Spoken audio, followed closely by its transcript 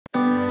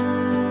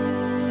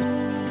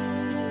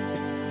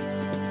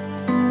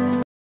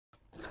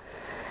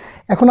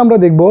এখন আমরা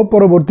দেখব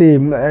পরবর্তী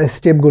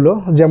স্টেপগুলো।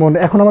 যেমন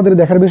এখন আমাদের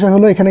দেখার বিষয়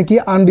হলো এখানে কি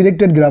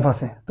আনডিরেক্টেড গ্রাফ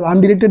আছে। তো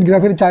আনডিরেক্টেড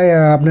গ্রাফের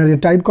আপনার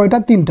টাইপ কয়টা?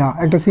 তিনটা,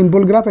 একটা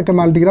সিম্পল গ্রাফ, একটা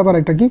মাল্টিগ্রাফ আর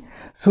একটা কি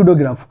সুডো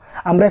গ্রাফ।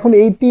 আমরা এখন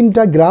এই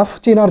তিনটা গ্রাফ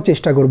চেনার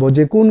চেষ্টা করব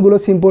যে কোনগুলো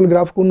সিম্পল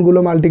গ্রাফ, কোনগুলো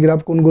মাল্টিগ্রাফ,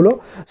 কোনগুলো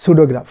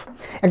সুডো গ্রাফ।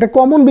 একটা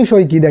কমন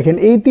বিষয় কি দেখেন,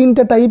 এই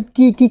তিনটা টাইপ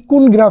কি কি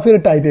কোন গ্রাফের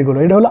টাইপ এগুলো?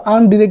 এটা হলো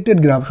আনডিরেক্টেড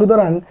গ্রাফ,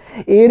 সুতরাং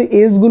এর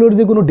এজগুলোর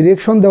যে কোনো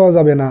ডিরেকশন দেওয়া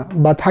যাবে না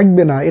বা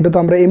থাকবে না, এটা তো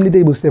আমরা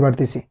এমনিতেই বুঝতে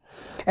পারতেছি।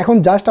 এখন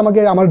জাস্ট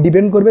আমার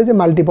ডিপেন্ড করবে যে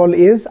মাল্টিপল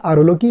এজ আর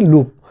হলো কি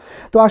লুপ।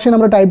 তো আসেন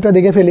আমরা টাইপটা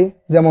দেখে ফেলি।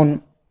 যেমন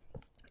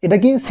এটা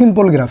কি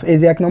সিম্পল গ্রাফ, এই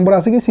যে 1 নম্বর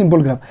আছে কি সিম্পল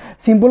গ্রাফ।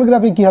 সিম্পল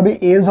গ্রাফে কি হবে?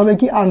 এজ হবে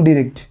কি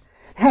আনডিরেক্ট।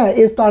 হ্যাঁ,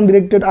 এজ তো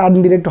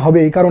আনডিরেক্ট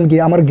হবেই, কারণ কি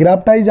আমার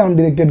গ্রাফটাই যে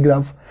আনডিরেক্টেড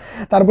গ্রাফ।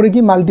 তারপরে কি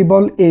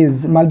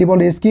মাল্টিপল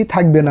এজ কি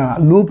থাকবে না,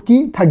 লুপ কি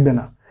থাকবে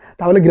না।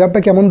 তাহলে গ্রাফটা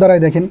কেমন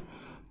দাঁড়ায় দেখেন,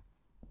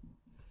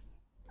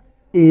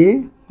 এ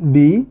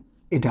বি,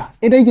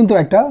 এটাই কিন্তু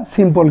একটা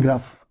সিম্পল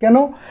গ্রাফ। কেন?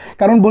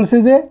 কারণ বলছে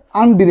যে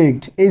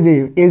আনডিরেক্ট, এই যে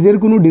এজের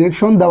কোনো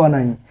ডিরেকশন দেওয়া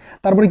নাই।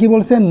 তারপরে কি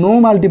বলছে? নো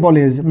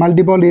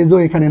মাল্টিপল এজও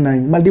এখানে নাই।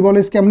 মাল্টিপল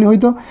এজ কেমনি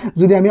হইতো?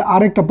 যদি আমি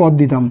আরেকটা পদ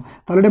দিতাম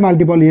তাহলে এটা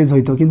মাল্টিপল এজ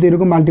হইতো, কিন্তু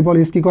এরকম মাল্টিপল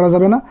এজ কি করা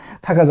যাবে না,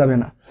 থাকা যাবে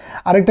না।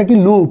 আরেকটা কি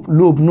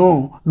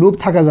লুপ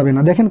থাকা যাবে না।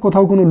 দেখেন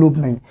কোথাও কোনো লুপ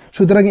নাই,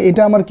 সুতরাং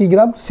এটা আমার কি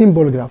গ্রাফ?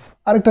 Simple graph.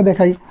 আরেকটা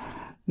দেখাই,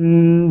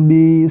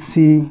 বি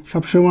সি,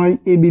 সবসময়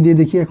এ বি দিয়ে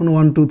দেখি, এখন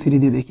 1 2 3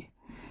 দিয়ে দেখি,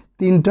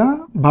 তিনটা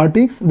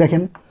ভার্টিক্স।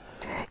 দেখেন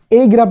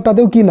এই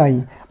গ্রাফটাতেও কি নাই?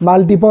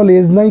 মাল্টিপল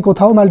এজ নাই,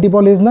 কোথাও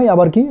মাল্টিপল এজ নাই,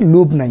 আবার কি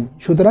লুপ নাই।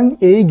 সুতরাং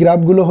এই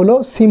গ্রাফগুলো হলো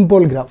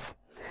সিম্পল গ্রাফ।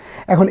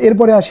 এখন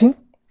এরপরে আসি,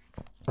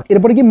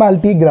 এরপরে কি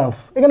মাল্টিগ্রাফ।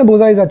 এখানে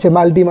বোঝাই যাচ্ছে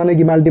মাল্টি মানে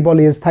কি মাল্টিপল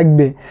এজ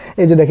থাকবে।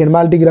 এই যে দেখেন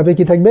মাল্টিগ্রাফে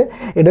কি থাকবে?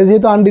 এটা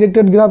যেহেতু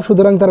আনডিরেক্টেড গ্রাফ,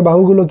 সুতরাং তার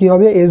বাহুগুলো কি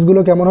হবে? এজগুলো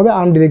কেমন হবে?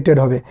 আনডিরেক্টেড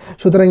হবে।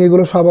 সুতরাং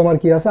এগুলো সব আমার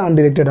কি আছে?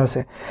 আনডিরেক্টেড আছে।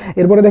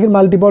 এরপরে দেখেন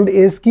মাল্টিপল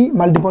এজ কি?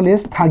 মাল্টিপল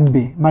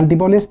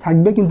এজ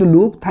থাকবে কিন্তু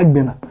লুপ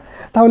থাকবে না।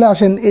 তাহলে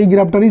আসেন এই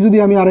গ্রাফটারই যদি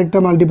আমি আরেকটা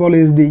মাল্টিপল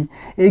এজ দিই,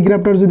 এই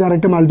গ্রাফটার যদি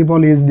আরেকটা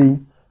মাল্টিপল এজ দিই,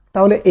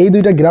 তাহলে এই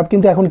দুইটা গ্রাফ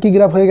কিন্তু এখন কি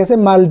গ্রাফ হয়ে গেছে?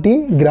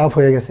 মাল্টিগ্রাফ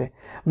হয়ে গেছে।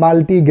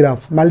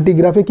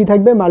 মাল্টিগ্রাফে কি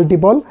থাকবে?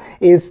 মাল্টিপল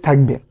এজ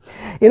থাকবে।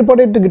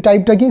 এরপরে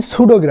টাইপটা কি?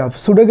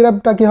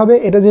 সুডোগ্রাফটা কি হবে?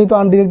 এটা যেহেতু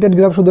আনডিরেক্টেড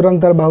গ্রাফ, সুতরাং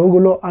তার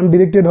বাহুগুলো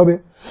আনডিরেক্টেড হবে।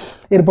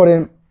 এরপরে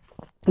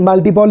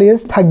মাল্টিপল এজ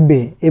থাকবে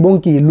এবং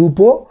কি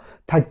লুপও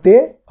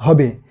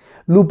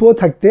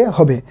থাকতে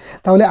হবে।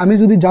 তাহলে আমি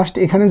যদি জাস্ট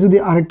এখানে যদি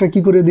আরেকটা কি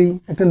করে দিই,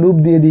 একটা লুপ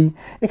দিয়ে দিই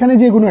এখানে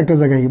যে কোনো একটা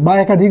জায়গায়, বা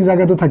একাধিক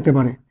জায়গাতেও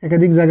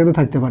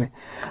থাকতে পারে,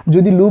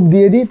 যদি লুপ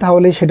দিয়ে দিই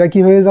তাহলে সেটা কি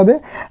হয়ে যাবে?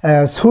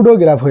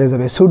 সুডোগ্রাফ হয়ে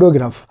যাবে।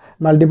 সুডোগ্রাফ,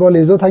 মাল্টিপল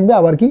এজও থাকবে,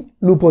 আবার কি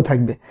লুপও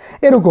থাকবে।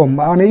 এরকম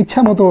মানে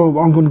ইচ্ছা মতো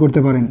অঙ্কন করতে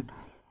পারেন।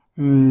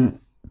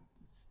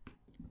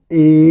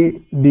 এ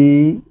বি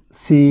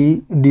সি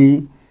ডি,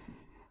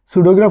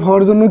 সুডোগ্রাফ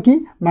হওয়ার জন্য কি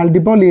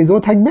মাল্টিপল এজও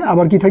থাকবে,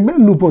 আবার কি থাকবে?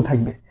 লুপও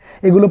থাকবে।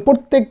 এগুলো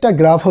প্রত্যেকটা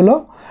গ্রাফ হলো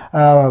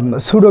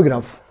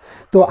সুডোগ্রাফ।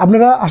 তো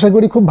আপনারা আশা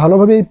করি খুব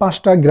ভালোভাবে এই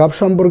 5টা গ্রাফ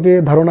সম্পর্কে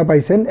ধারণা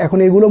পাইছেন। এখন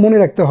এগুলো মনে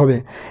রাখতে হবে।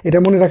 এটা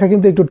মনে রাখা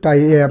কিন্তু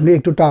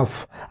একটু টাফ,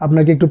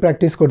 আপনাকে একটু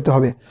প্র্যাকটিস করতে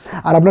হবে।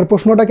 আর আপনার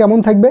প্রশ্নটা কেমন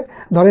থাকবে?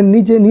 ধরেন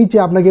নিচে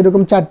আপনাকে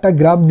এরকম 4টা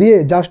গ্রাফ দিয়ে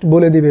জাস্ট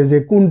বলে দিবে যে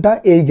কোনটা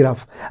এই গ্রাফ।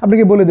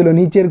 আপনাকে বলে দিল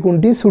নিচের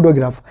কোনটি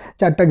সুডোগ্রাফ।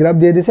 4টা গ্রাফ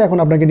দিয়ে দিয়েছে, এখন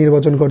আপনাকে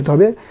নির্বাচন করতে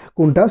হবে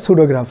কোনটা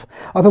সুডোগ্রাফ।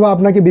 অথবা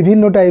আপনাকে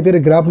বিভিন্ন টাইপের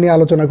গ্রাফ নিয়ে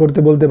আলোচনা করতে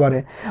বলতে পারে,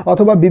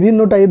 অথবা বিভিন্ন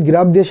টাইপ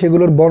গ্রাফ দিয়ে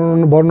সেগুলোর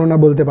বর্ণনা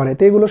বলতে পারে।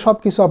 তো এগুলো সব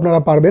কিছু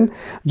আপনারা পারবেন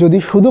যদি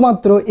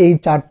শুধুমাত্র এই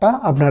 4টা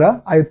আপনারা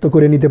আয়ত্ত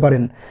করে নিতে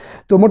পারেন।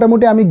 তো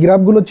মোটামুটি আমি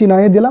গ্রাফগুলো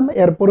চিনাইয়ে দিলাম।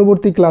 এর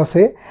পরবর্তী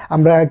ক্লাসে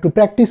আমরা একটু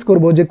প্র্যাকটিস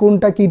করব যে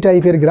কোনটা কী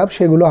টাইপের গ্রাফ,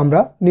 সেগুলো আমরা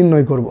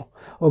নির্ণয় করব।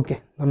 ওকে,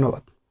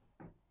 ধন্যবাদ।